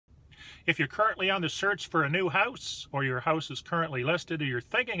If you're currently on the search for a new house, or your house is currently listed, or you're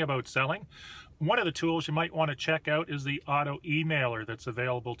thinking about selling, one of the tools you might want to check out is the auto emailer that's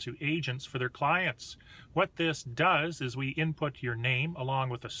available to agents for their clients. What this does is we input your name along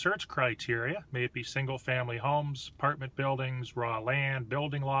with a search criteria, may it be single family homes, apartment buildings, raw land,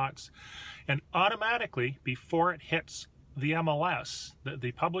 building lots, and automatically before it hits the MLS,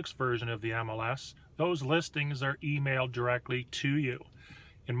 the public's version of the MLS, those listings are emailed directly to you.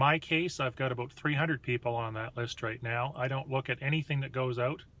 In my case, I've got about 300 people on that list right now. I don't look at anything that goes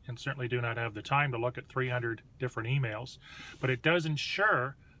out, and certainly do not have the time to look at 300 different emails, but it does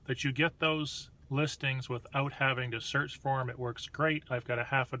ensure that you get those listings without having to search for them. It works great. I've got a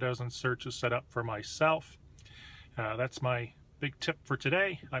half a dozen searches set up for myself. That's my big tip for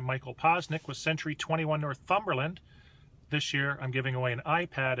today. I'm Michael Poczynek with Century 21 Northumberland. This year I'm giving away an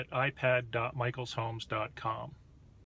iPad at ipad.michaelshomes.com.